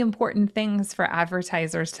are really important things for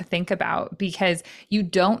advertisers to think about because you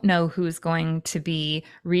don't know who's going to be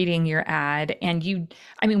reading your ad. And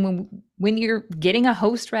I mean, when you're getting a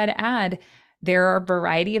host read ad, there are a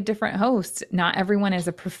variety of different hosts. Not everyone is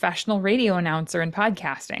a professional radio announcer in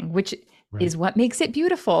podcasting, which Right. is what makes it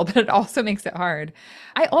beautiful, but it also makes it hard.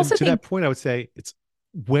 I And also to that think, point, I would say it's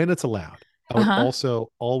when it's allowed. I would uh-huh,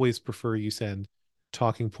 also always prefer you send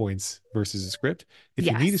talking points versus a script. If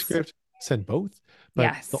you need a yes, script, send both.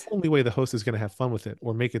 But the yes. only way the host is going to have fun with it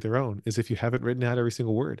or make it their own is if you haven't written out every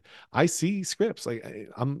single word. I see scripts like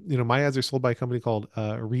my ads are sold by a company called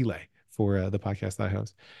Relay for the podcast that I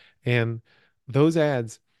host, and those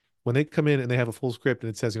ads when they come in and they have a full script and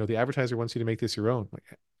it says, the advertiser wants you to make this your own. Like,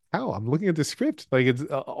 how? I'm looking at the script. Like it's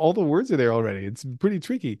all the words are there already. It's pretty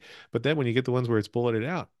tricky. But then when you get the ones where it's bulleted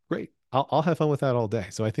out, great. I'll have fun with that all day.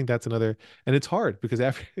 So I think that's another, and it's hard because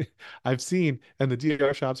after I've seen, and the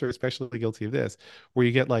DR shops are especially guilty of this, where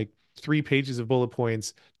you get like 3 pages of bullet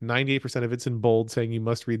points, 98% of it's in bold saying you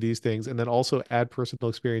must read these things, and then also add personal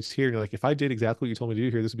experience here. And you're like, if I did exactly what you told me to do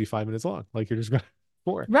here, this would be 5 minutes long. Like you're just going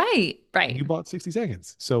for, Right, and right, you bought 60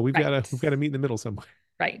 seconds. So we've got to right. we've got to meet in the middle somewhere.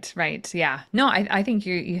 Right, right. Yeah. No, I think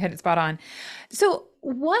you hit it spot on. So,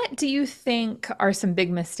 what do you think are some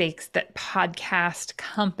big mistakes that podcast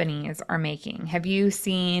companies are making? Have you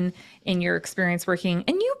seen in your experience working,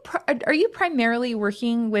 and are you primarily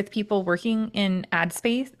working with people working in ad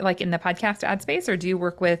space, like in the podcast ad space, or do you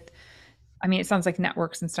work with, I mean, it sounds like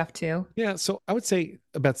networks and stuff too. Yeah, so I would say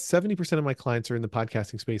about 70% of my clients are in the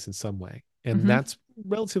podcasting space in some way. And Hmm. that's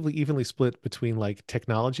relatively evenly split between like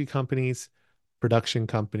technology companies, production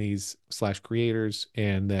companies slash creators,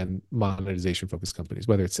 and then monetization focused companies,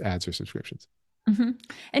 whether it's ads or subscriptions. Hmm.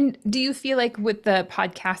 And do you feel like with the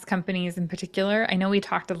podcast companies in particular, I know we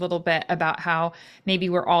talked a little bit about how maybe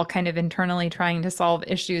we're all kind of internally trying to solve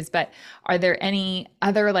issues, but are there any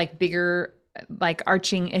other like bigger, like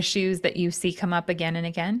arching issues that you see come up again and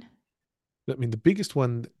again? I mean, the biggest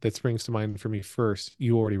one that springs to mind for me first,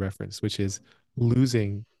 you already referenced, which is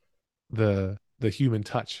losing the human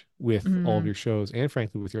touch with all of Mm-hmm. your shows and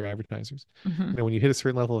frankly with your advertisers. Mm-hmm. When you hit a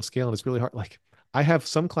certain level of scale and it's really hard, like I have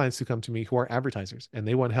some clients who come to me who are advertisers and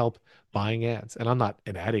they want help buying ads. And I'm not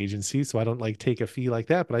an ad agency, so I don't like take a fee like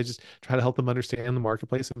that, but I just try to help them understand the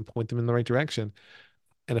marketplace and point them in the right direction.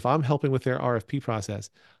 And if I'm helping with their RFP process,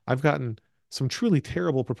 I've gotten some truly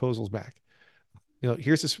terrible proposals back.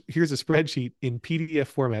 Here's a spreadsheet in PDF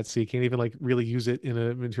format, so you can't even like really use it in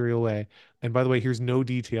a material way. And by the way, here's no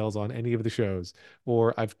details on any of the shows,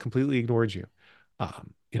 or I've completely ignored you.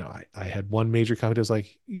 I had one major company that was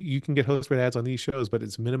like, you can get host read ads on these shows, but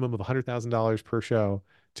it's a minimum of $100,000 per show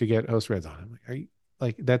to get host reads on. I'm like, are you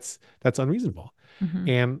like that's unreasonable? Mm-hmm.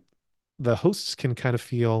 And the hosts can kind of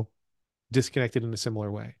feel disconnected in a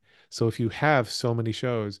similar way. So if you have so many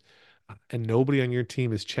shows and nobody on your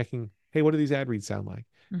team is checking, hey, what do these ad reads sound like?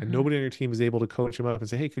 And Mm-hmm. nobody on your team is able to coach them up and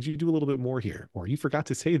say, hey, could you do a little bit more here? Or you forgot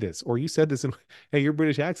to say this, or you said this, and hey, your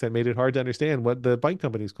British accent made it hard to understand what the bike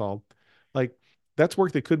company is called. Like that's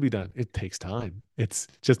work that could be done. It takes time. It's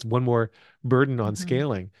just one more burden on Mm-hmm.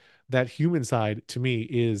 scaling. That human side to me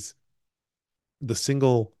is the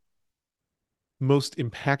single most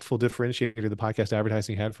impactful differentiator the podcast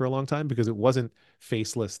advertising had for a long time because it wasn't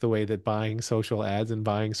faceless the way that buying social ads and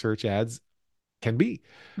buying search ads can be.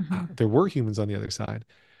 Mm-hmm. There were humans on the other side.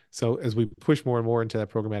 So as we push more and more into that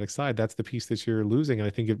programmatic side, that's the piece that you're losing. And I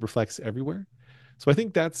think it reflects everywhere. So I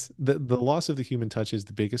think that's the loss of the human touch is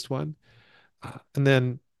the biggest one. And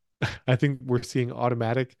then I think we're seeing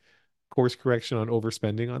automatic course correction on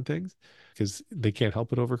overspending on things because they can't help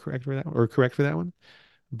but overcorrect for that or correct for that one.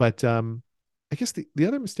 But I guess the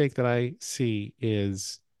other mistake that I see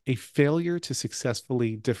is a failure to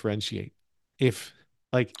successfully differentiate. If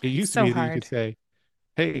like it used to So be that you could hard. say,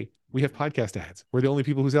 hey, we have podcast ads. We're the only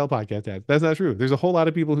people who sell podcast ads. That's not true. There's a whole lot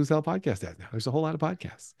of people who sell podcast ads now. There's a whole lot of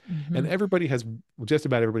podcasts. And Hmm. everybody has, just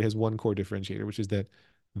about everybody has one core differentiator, which is that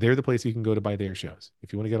they're the place you can go to buy their shows.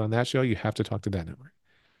 If you want to get on that show, you have to talk to that network.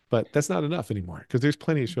 But that's not enough anymore because there's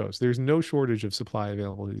plenty of shows. There's no shortage of supply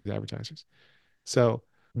available to these advertisers. So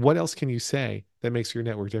what else can you say that makes your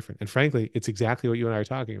network different? And frankly, it's exactly what you and I are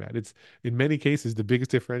talking about. It's in many cases, the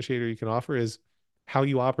biggest differentiator you can offer is how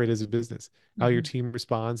you operate as a business, how your Hmm. team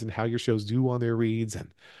responds and how your shows do on their reads and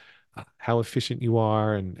how efficient you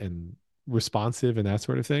are and responsive and that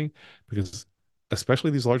sort of thing. Because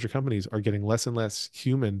especially these larger companies are getting less and less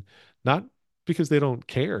human, not because they don't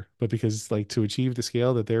care, but because like to achieve the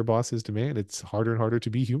scale that their bosses demand, it's harder and harder to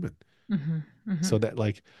be human. Hmm. Hmm. So that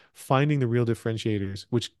like finding the real differentiators,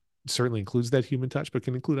 which certainly includes that human touch, but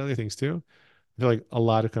can include other things too. I feel like a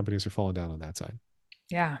lot of companies are falling down on that side.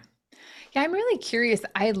 Yeah. Yeah, I'm really curious.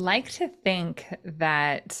 I like to think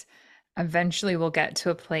that eventually we'll get to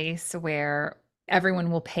a place where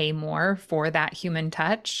everyone will pay more for that human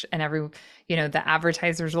touch and the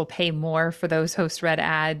advertisers will pay more for those host read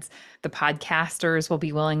ads. The podcasters will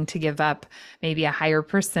be willing to give up maybe a higher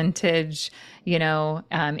percentage,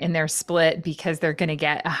 in their split because they're going to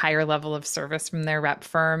get a higher level of service from their rep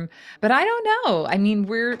firm. But I don't know. I mean,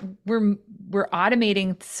 we're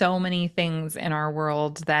automating so many things in our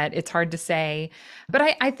world that it's hard to say. But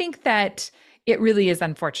I think that it really is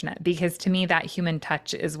unfortunate because to me, that human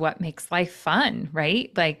touch is what makes life fun,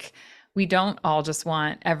 right? Like, we don't all just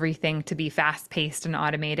want everything to be fast paced and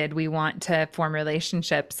automated. We want to form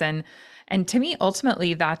relationships. And to me,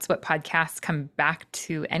 ultimately, that's what podcasts come back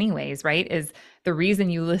to, anyways, right? Is the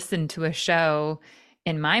reason you listen to a show,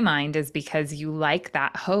 in my mind, is because you like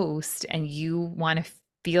that host and you want to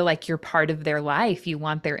feel like you're part of their life. You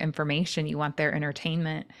want their information, you want their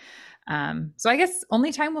entertainment. So I guess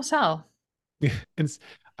only time will tell. Yeah. And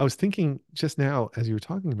I was thinking just now as you were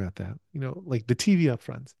talking about that, like the TV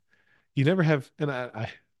upfronts. You never have, and I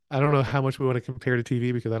don't know how much we want to compare to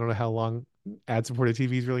TV because I don't know how long ad-supported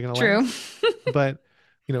TV is really going to True. last. But,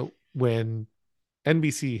 when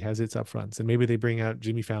NBC has its upfronts and maybe they bring out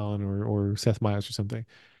Jimmy Fallon or Seth Meyers or something,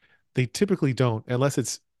 they typically don't, unless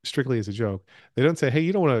it's strictly as a joke. They don't say,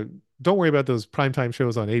 "Hey, don't worry about those primetime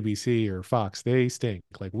shows on ABC or Fox. They stink."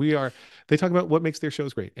 Like we are, they talk about what makes their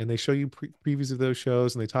shows great and they show you previews of those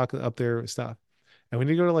shows and they talk up their stuff. And when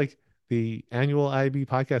you go to like the annual IB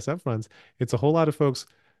podcast upfronts, it's a whole lot of folks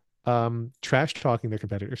trash talking their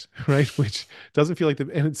competitors, right? Which doesn't feel like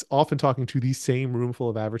and it's often talking to the same room full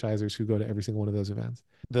of advertisers who go to every single one of those events.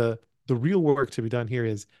 The real work to be done here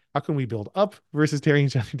is how can we build up versus tearing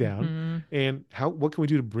each other down, Hmm. and what can we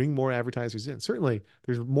do to bring more advertisers in? Certainly,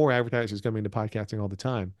 there's more advertisers coming into podcasting all the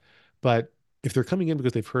time, but if they're coming in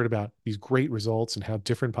because they've heard about these great results and how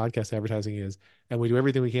different podcast advertising is, and we do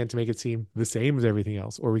everything we can to make it seem the same as everything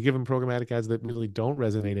else, or we give them programmatic ads that really don't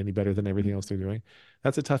resonate any better than everything else they're doing,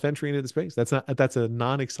 that's a tough entry into the space. That's a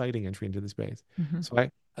non-exciting entry into the space. Hmm. So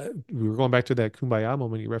we were going back to that kumbaya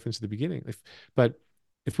moment you referenced at the beginning. But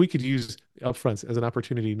if we could use upfronts as an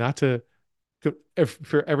opportunity not to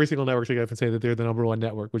for every single network to get up and say that they're the number one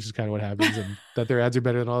network, which is kind of what happens, and that their ads are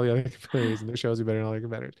better than all the other competitors and their shows are better than all their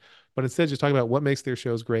competitors. But instead, just talk about what makes their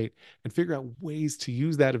shows great and figure out ways to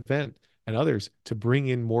use that event and others to bring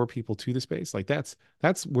in more people to the space. Like that's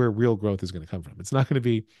where real growth is going to come from. It's not going to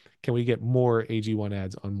be, can we get more AG1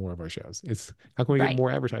 ads on more of our shows? It's how can we get Right.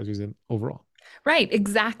 more advertisers in overall? Right,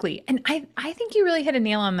 exactly. And I think you really hit a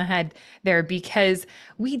nail on the head there because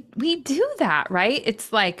we do that, right?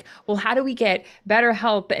 It's like, well, how do we get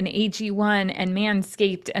BetterHelp and AG1 and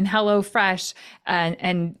Manscaped and HelloFresh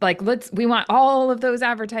and like we want all of those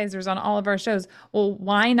advertisers on all of our shows. Well,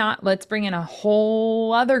 why not let's bring in a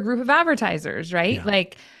whole other group of advertisers, right? Yeah.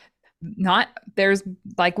 Like not there's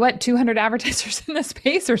like what 200 advertisers in the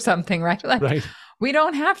space or something, right? Like Right. we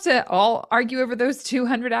don't have to all argue over those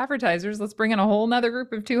 200 advertisers. Let's bring in a whole nother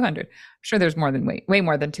group of 200. I'm sure there's more than way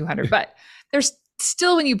more than 200, but there's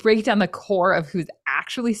still, when you break down the core of who's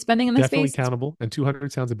actually spending in the Definitely space, countable. And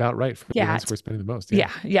 200 sounds about right for the yeah, ones who are spending the most.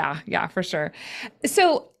 Yeah. yeah, for sure.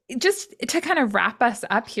 So just to kind of wrap us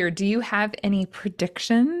up here, do you have any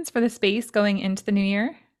predictions for the space going into the new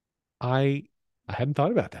year? I I hadn't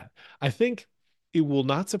thought about that. I think it will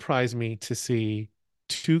not surprise me to see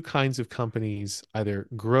two kinds of companies either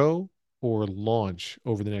grow or launch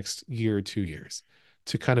over the next year or 2 years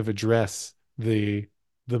to kind of address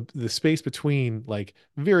the space between like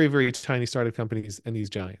very, very tiny startup companies and these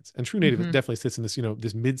giants. And True Native Mm-hmm. definitely sits in this,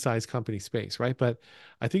 this mid-sized company space, right? But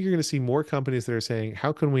I think you're going to see more companies that are saying,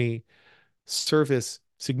 how can we service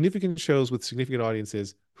significant shows with significant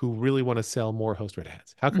audiences who really want to sell more host-read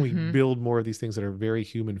ads? How can we Mm-hmm. build more of these things that are very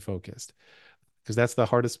human focused? Because that's the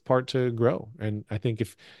hardest part to grow. And I think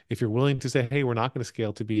if you're willing to say, hey, we're not going to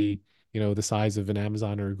scale to be, the size of an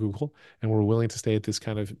Amazon or a Google, and we're willing to stay at this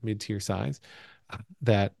kind of mid-tier size,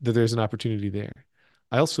 that there's an opportunity there.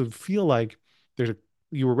 I also feel like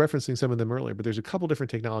you were referencing some of them earlier, but there's a couple different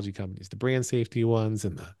technology companies, the brand safety ones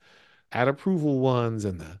and the ad approval ones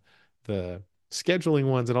and the scheduling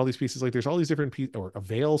ones and all these pieces. Like there's all these different pieces, or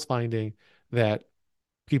avails finding, that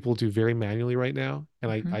people do very manually right now.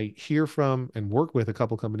 And Mm-hmm. I hear from and work with a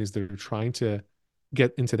couple companies that are trying to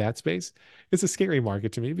get into that space. It's a scary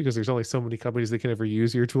market to me because there's only so many companies that can ever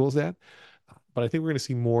use your tools at. But I think we're going to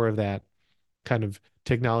see more of that kind of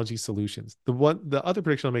technology solutions. The other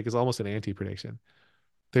prediction I'll make is almost an anti-prediction.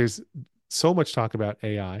 There's so much talk about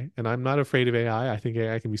AI, and I'm not afraid of AI. I think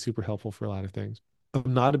AI can be super helpful for a lot of things.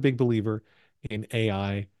 I'm not a big believer in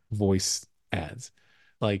AI voice ads.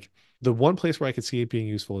 Like the one place where I could see it being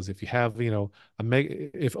useful is if you have,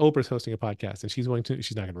 if Oprah's hosting a podcast and she's not going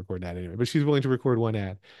to record that anyway, but she's willing to record one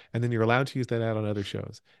ad, and then you're allowed to use that ad on other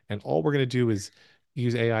shows. And all we're going to do is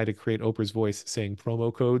use AI to create Oprah's voice saying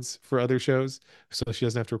promo codes for other shows, so she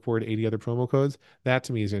doesn't have to record 80 other promo codes. That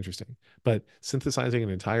to me is interesting. But synthesizing an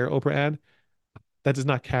entire Oprah ad, that does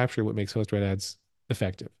not capture what makes host read ads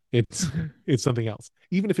effective. It's Mm-hmm. it's something else.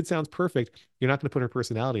 Even if it sounds perfect, you're not going to put her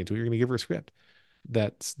personality into it. You're going to give her a script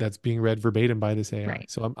that's being read verbatim by this AI.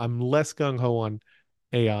 Right. So I'm less gung ho on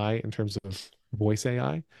AI in terms of voice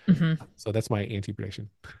AI. Mm-hmm. So that's my anti-prediction.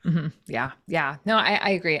 Mm-hmm. Yeah. Yeah. No, I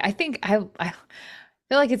agree. I think I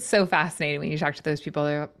feel like it's so fascinating when you talk to those people.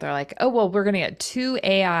 They're like, oh, well, we're going to get two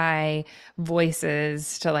AI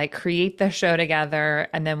voices to like create the show together,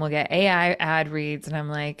 and then we'll get AI ad reads. And I'm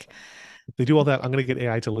like, If they do all that, I'm going to get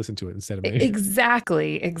AI to listen to it instead of me.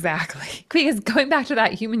 exactly, exactly. Because going back to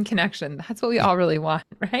that human connection, that's what we all really want,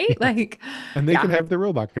 right? Yeah. Like, And they can yeah, have the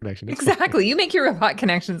robot connection. It's fine. exactly. You make your robot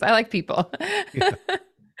connections. I like people. Yeah.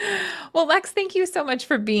 Well, Lex, thank you so much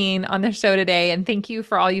for being on the show today. And thank you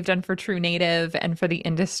for all you've done for True Native and for the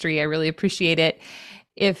industry. I really appreciate it.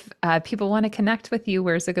 If people want to connect with you,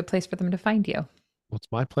 where's a good place for them to find you? Well, it's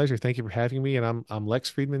my pleasure. Thank you for having me. And I'm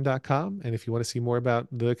lexfriedman.com. And if you want to see more about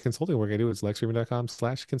the consulting work I do, it's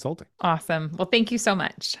lexfriedman.com/consulting. Awesome. Well, thank you so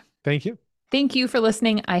much. Thank you. Thank you for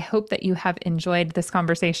listening. I hope that you have enjoyed this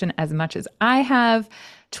conversation as much as I have.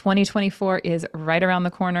 2024 is right around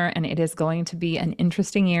the corner and it is going to be an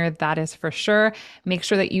interesting year. That is for sure. Make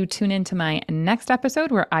sure that you tune into my next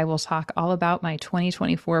episode where I will talk all about my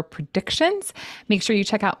 2024 predictions. Make sure you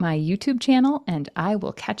check out my YouTube channel and I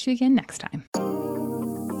will catch you again next time.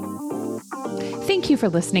 Thank you for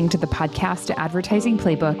listening to the Podcast to Advertising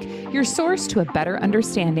Playbook, your source to a better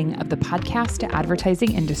understanding of the podcast to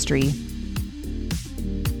advertising industry.